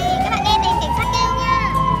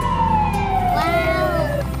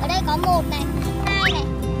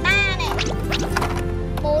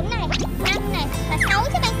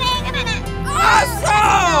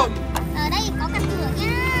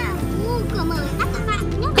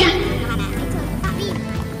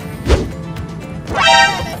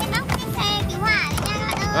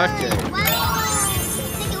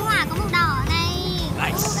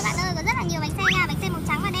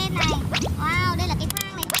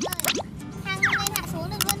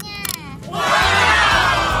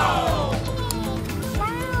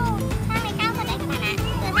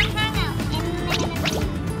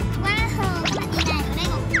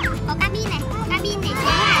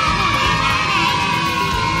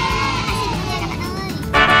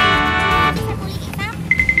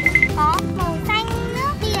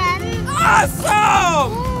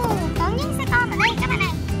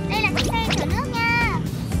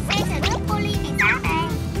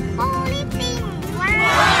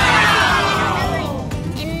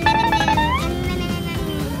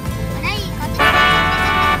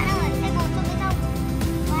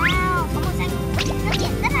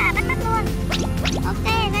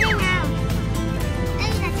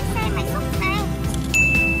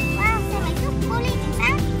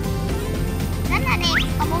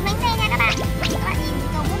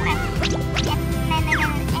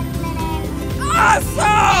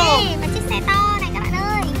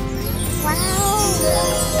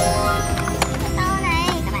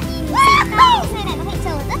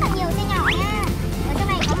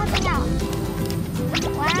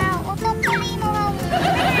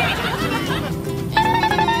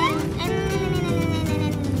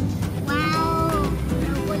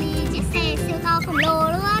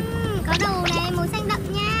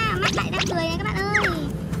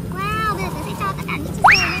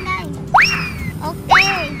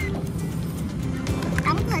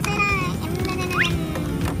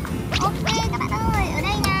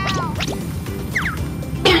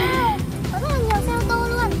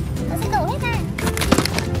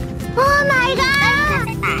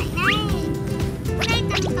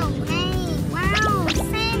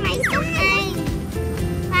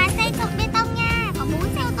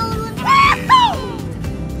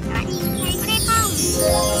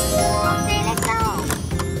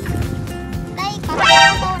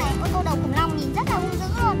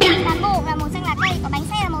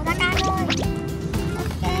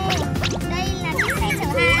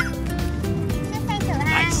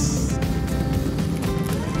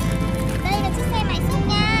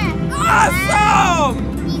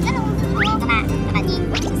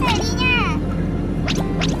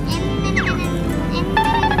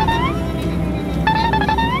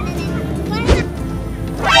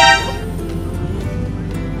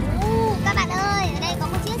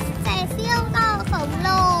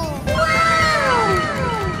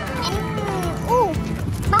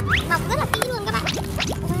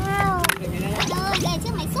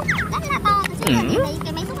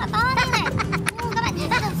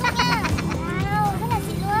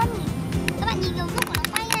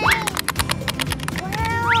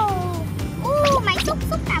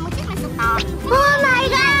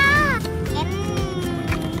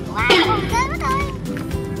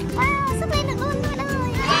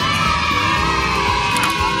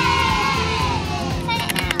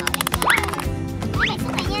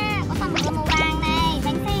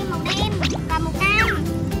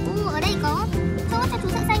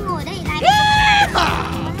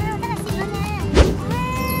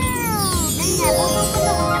 quân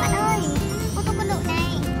đội các bạn ơi. Ô tô quân đội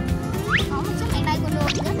này. Có một chiếc máy bay quân đội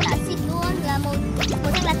rất là xịn luôn, là màu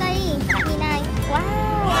xanh lá cây. Các bạn nhìn này. Wow.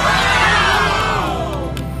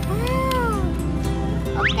 Wow.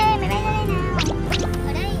 Ok, máy bay ra đây nào.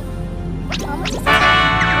 Ở đây có một chiếc xe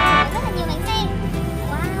tăng, có rất là nhiều bánh xe.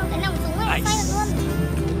 Wow, cái nòng súng này xoay được luôn.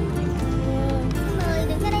 Xin mời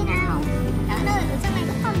đứng ra đây nào. Các bạn ơi, ở trong này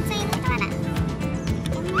vẫn còn xe nữa các bạn ạ.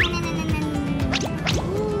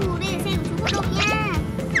 Đây là xe của chú bộ đội nha.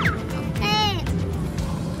 Ok.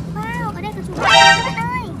 Wow, ở đây có chú bộ đội các bạn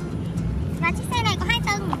ơi. Và chiếc xe này có 2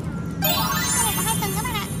 tầng. Chiếc xe này có 2 tầng các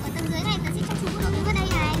bạn ạ. Ở tầng dưới này tớ sẽ cho chú bộ đội đứng vào đây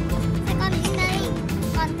này. Xe con đứng đây.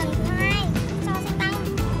 Còn tầng thứ 2 cho xe tăng,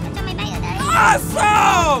 cho máy bay ở đây.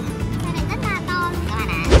 Awesome! Xe này rất là to luôn các bạn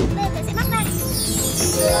ạ. Bây giờ tớ sẽ bắt ra.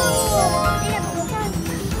 Đây là bộ đồ chơi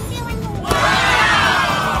siêu anh hùng.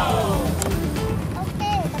 Ok,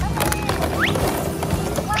 tớ bắt ra.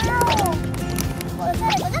 Wow, bộ đồ chơi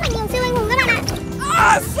này có rất là nhiều siêu anh hùng các bạn ạ.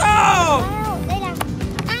 Awesome! Wow, đây là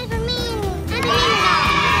Iron Man màu đỏ.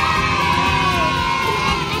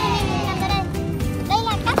 Iron Man nằm ra đây. Đây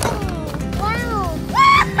là Captain. Wow,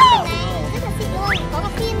 Captain này rất là xịn luôn, có cả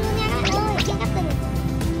phim luôn nha các bạn ơi. Chiếc Captain.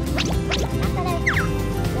 Bắt ra đây.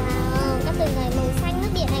 Wow, Captain này màu xanh nước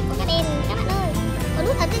biển này, có cả đèn các bạn ơi. Có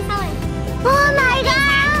nút ấn trên sau này. Oh my god,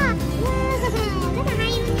 wow, rất là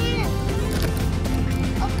hay luôn nha.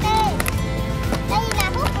 Ok, đây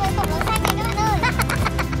là hút người khổng lồ xanh này các bạn ơi.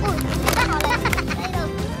 Ui, rất là này. Đây rồi.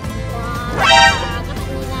 Wow, các bạn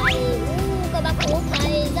nhìn này. Cái bác hút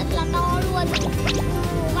này rất là to luôn.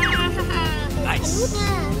 Wow, ấn nút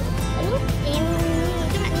nha. Ấn nút.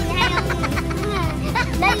 Các bạn nhìn thấy hay không?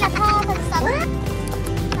 Đây là Thor thần sấm.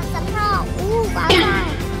 Thần sấm Thor. Quá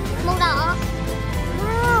dài. Màu đỏ.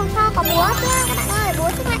 Wow, Thor có búa chưa các bạn ơi? Búa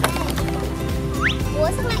sức mạnh này. Búa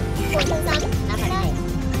sức mạnh của thần sấm. Đặt vào đây.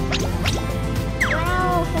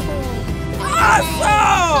 Wow.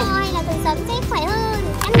 Awesome! Hay là thần sấm sẽ khỏe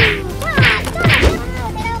hơn. Ăn quá.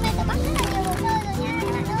 Wow, thế đâu mẹ tự bắt rất là nhiều đồ chơi rồi nha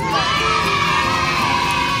các bạn ơi.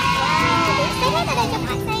 Wow, để xếp hết ở đây cho các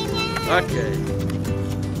bạn xem nha. Okay.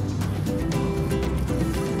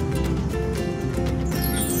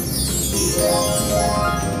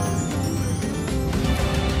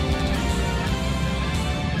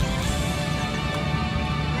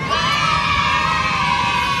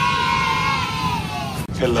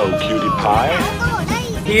 Hello, cutie pie. Cô ở đây.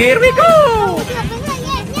 Here we go! Hợp với người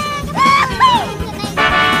nhẹ nha các bạn. Việc này.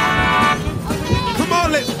 Ok. Come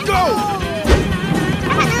on, let's go!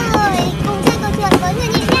 Các bạn ơi, cùng chơi cờ trượt với người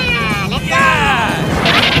nhẹ nha. Let's go.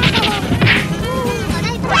 Yes! Ở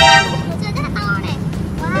đây có bộ đồ chơi rất là to này.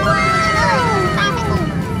 Wow, ta sẽ cùng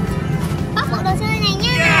bóc bộ đồ chơi này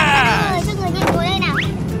nha. Các bạn ơi, cho người nhẹ ngồi đây nào.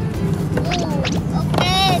 Ok,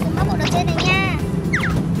 cùng bóc bộ đồ chơi này nha.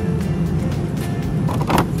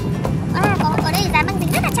 Ở đây dán băng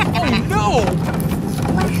dính rất là chặt các bạn ạ. No!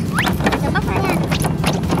 Chờ bóc ra nha.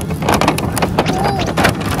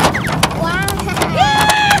 Wow.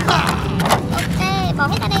 Ok, bỏ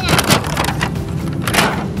hết ra đây nào.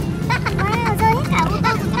 Wow, rơi hết cả ô tô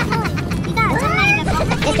rồi các bạn ơi. Thì ra ở trong này là có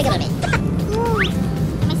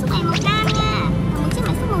máy xúc này màu cam nha. Còn một chiếc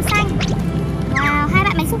máy xúc màu xanh. Wow, 2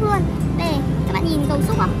 bạn máy xúc luôn. Đây, các bạn nhìn cầu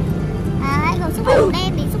xúc không? Đấy, cầu xúc màu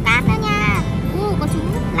đen để xúc cát ra nha. Có chú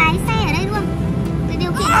lái xe ở đây luôn. Để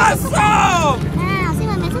điều khiển xúc này. Nào, xin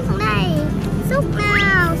mời máy xúc xuống đây. Xúc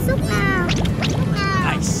nào, xúc nào, xúc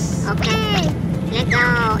nào. Nice. Ok, let's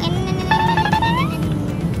go.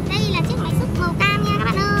 Đây là chiếc máy xúc màu cam nha các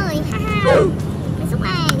bạn ơi. Máy xúc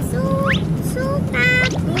này, xúc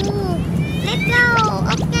cát. Let's go.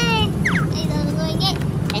 Ok. Bây giờ người nhẹ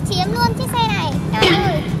sẽ chiếm luôn chiếc xe này các bạn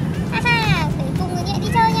ơi. Để cùng người nhẹ đi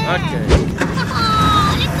chơi nha. Okay. Let's go.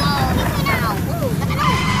 Đi chơi nào. Các bạn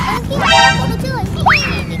ơi, ở kia có đồ chơi.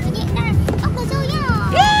 Để người nhẹ ra bóc đồ chơi nhá.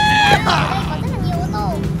 Ở đây có rất là nhiều ô tô.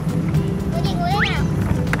 Người nhẹ ngồi đây nào.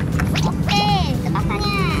 Ok, tự bóc ra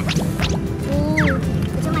nha.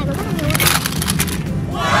 Ở trong này có rất là nhiều ô tô.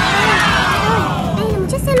 Wow. Đây là một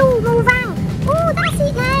chiếc xe lu màu vàng. Rất là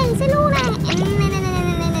xịn này, xe lu này.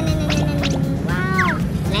 Wow,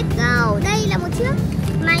 let's go. Đây là một chiếc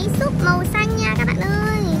máy xúc màu xanh nha các bạn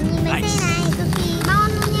ơi. Nhìn máy xe này cực kỳ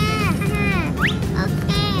bon luôn nha. Ok,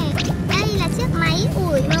 đây là chiếc máy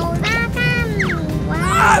ủi màu da cam.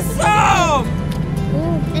 Wow. Awesome!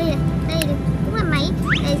 Đây cũng là máy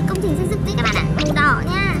để công trình xây dựng đấy các bạn ạ, màu đỏ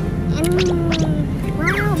nha.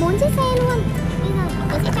 Wow, 4 chiếc xe luôn. Bây giờ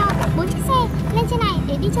tôi sẽ cho 4 chiếc xe lên trên này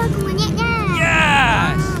để đi chơi cùng người nhẹ nha.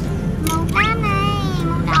 Yes! Màu cam này,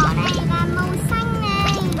 màu đỏ này và màu xanh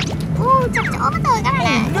này. Chặt chỗ mất rồi các bạn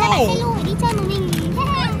ạ. Các bạn xe lu phải đi chơi một mình.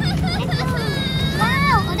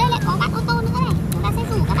 Wow, ở đây lại có bạn ô tô nữa này. Chúng ta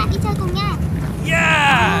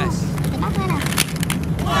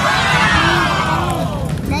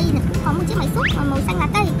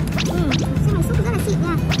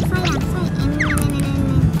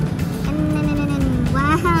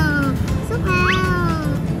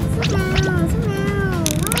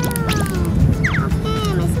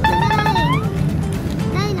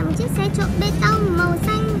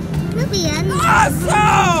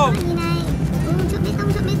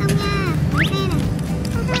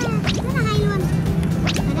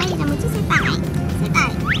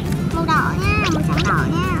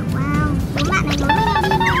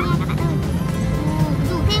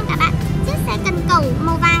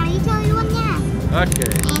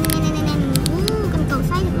Cần cầu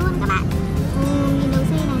xoay được luôn các bạn. Nhìn đầu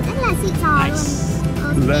xe này rất là xịn sò luôn.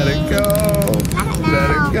 Let it go. Let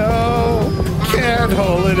it go. Can't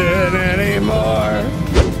hold it in anymore.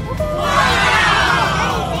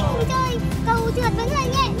 Chơi cầu trượt với người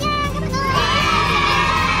nhẹ nhàng các bạn ơi.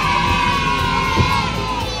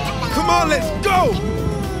 Come on, let's go.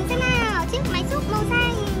 Xem nào, chiếc máy xúc màu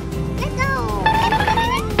xanh. Let's go.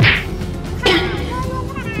 Luôn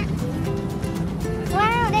các bạn ạ.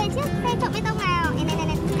 Wow, đây chiếc xe trộn bê tông nào. Em vậy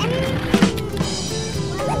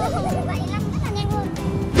lăn rất là nhanh luôn.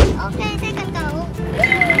 Ok, xe cần cầu.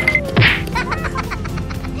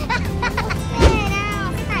 Xe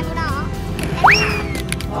nào, xe tải màu đỏ.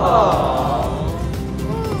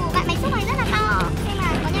 Bạn máy xúc này rất là to. Xem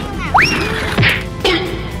nào, có nhanh không nào.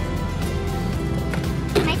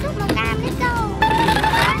 Máy xúc màu cam, let's go.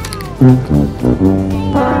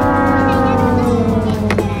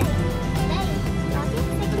 Đây, có chiếc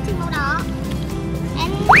xe công trình màu đỏ.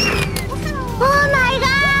 Oh my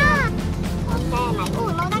god. Ok, máy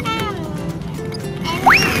ủi màu da cam.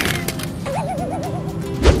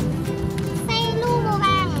 Xe lu màu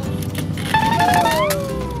vàng.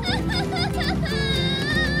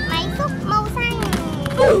 Máy xúc màu xanh.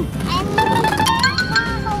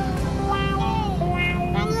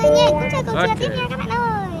 Và người nhện cũng chơi cầu trượt tiếp nha các bạn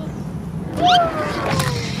ơi.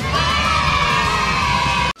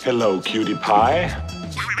 Hello, cutie pie.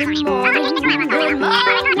 Good morning, good morning.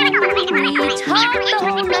 We talked the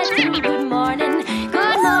whole night through. Good morning to you.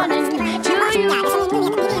 Good morning,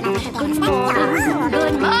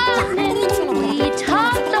 good morning. We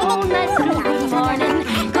talked the whole night through.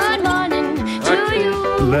 Good morning to you.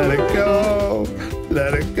 Let it go.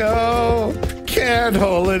 Let it go. Can't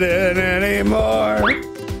hold it in anymore.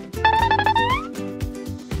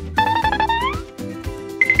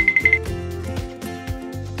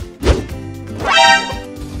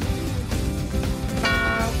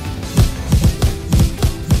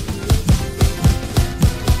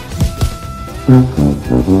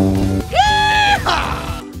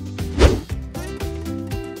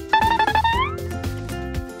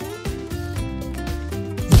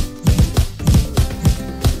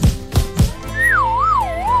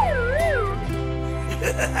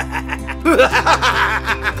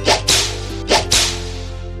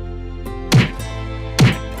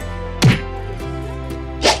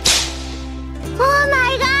 Oh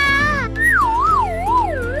my god.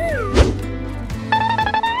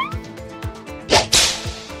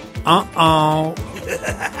 Uh-oh.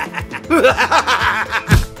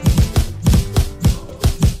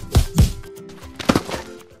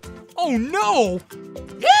 Oh no!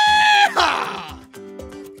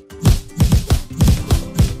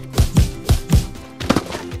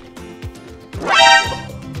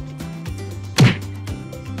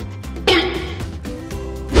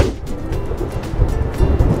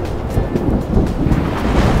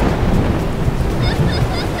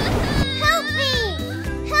 Help me.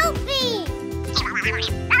 Help me.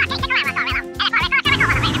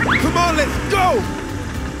 Come on, let's go.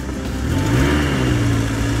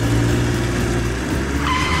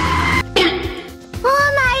 Oh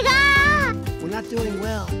my god. We're not doing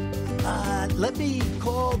well. Let me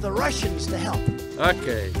call the Russians to help.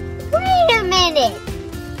 Okay. Wait a minute.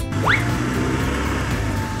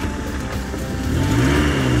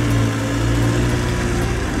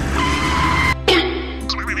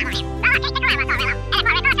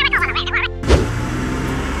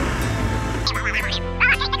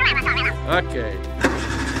 Okay.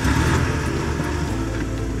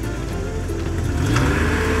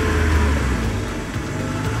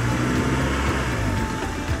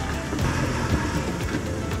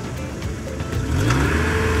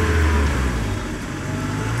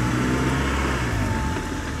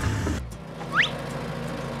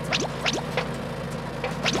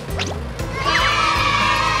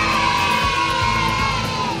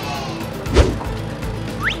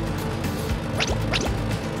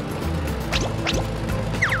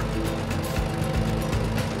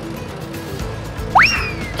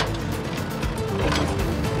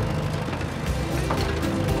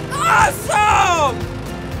 Awesome!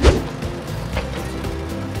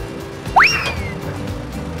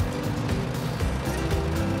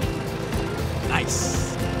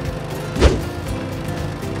 Nice.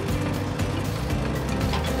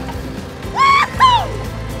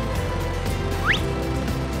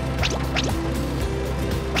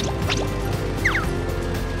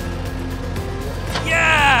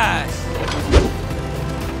 Yes!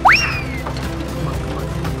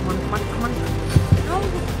 Come on. No,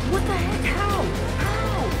 what the heck? How?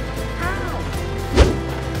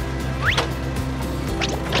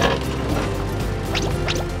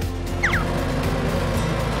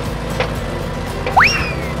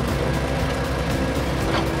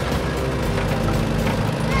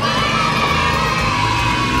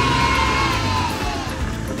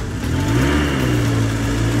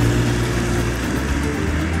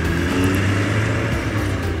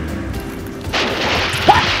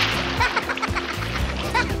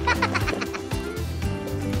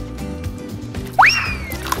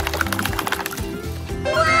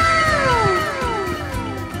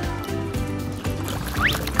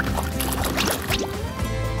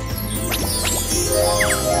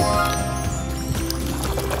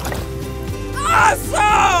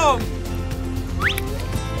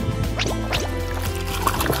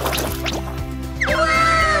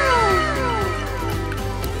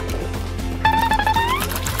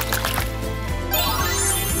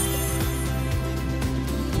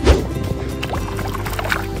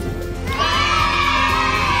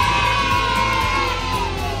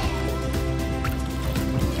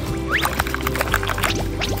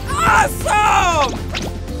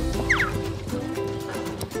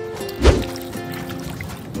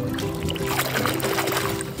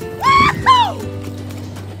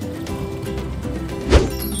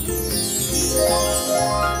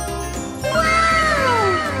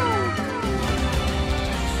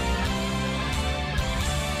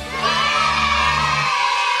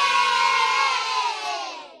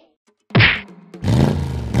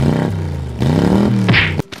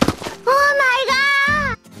 Oh my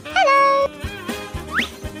god! Hello!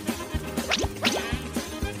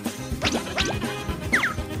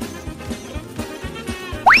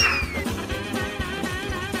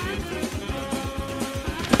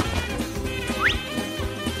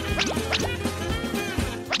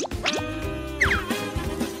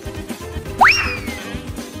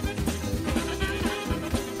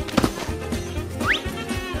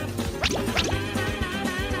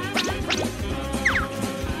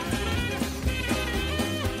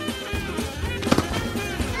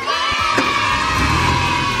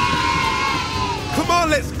 Come on,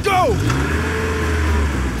 let's go!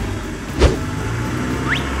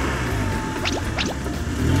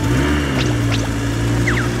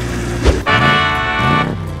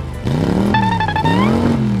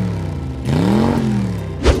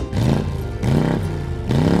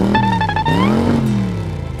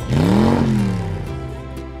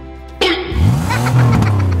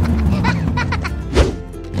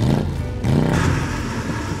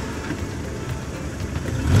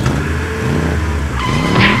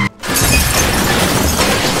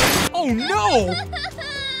 Oh no!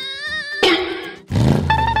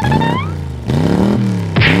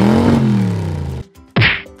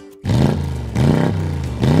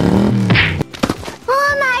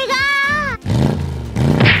 Oh my god!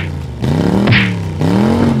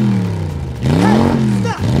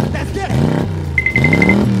 Stop! That's it!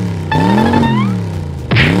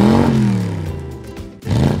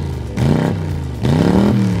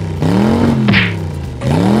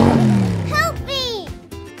 Help me!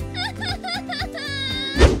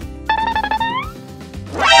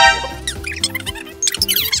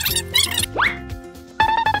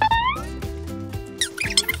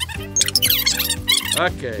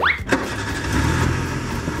 Okay.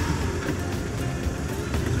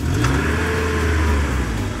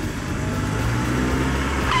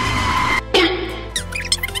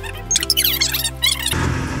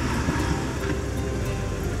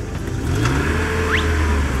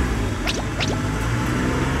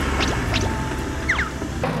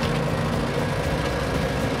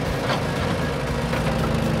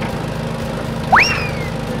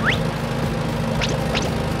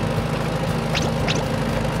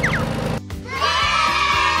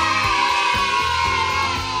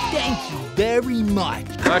 Thank you very much.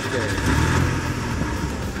 Okay.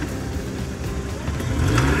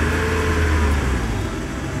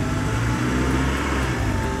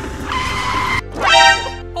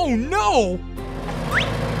 Oh no!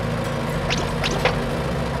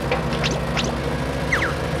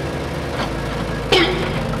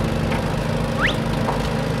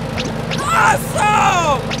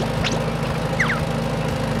 Awesome!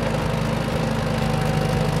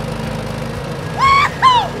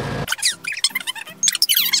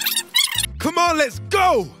 Come on, let's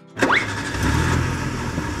go!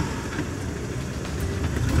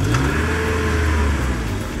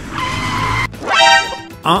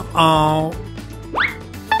 Uh-oh.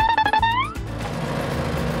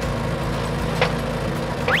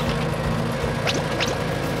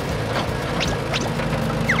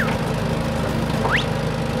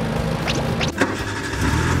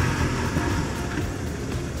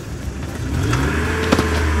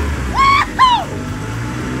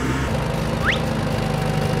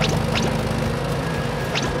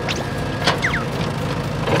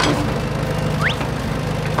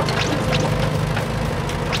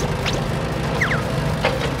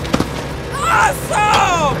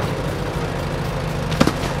 Awesome!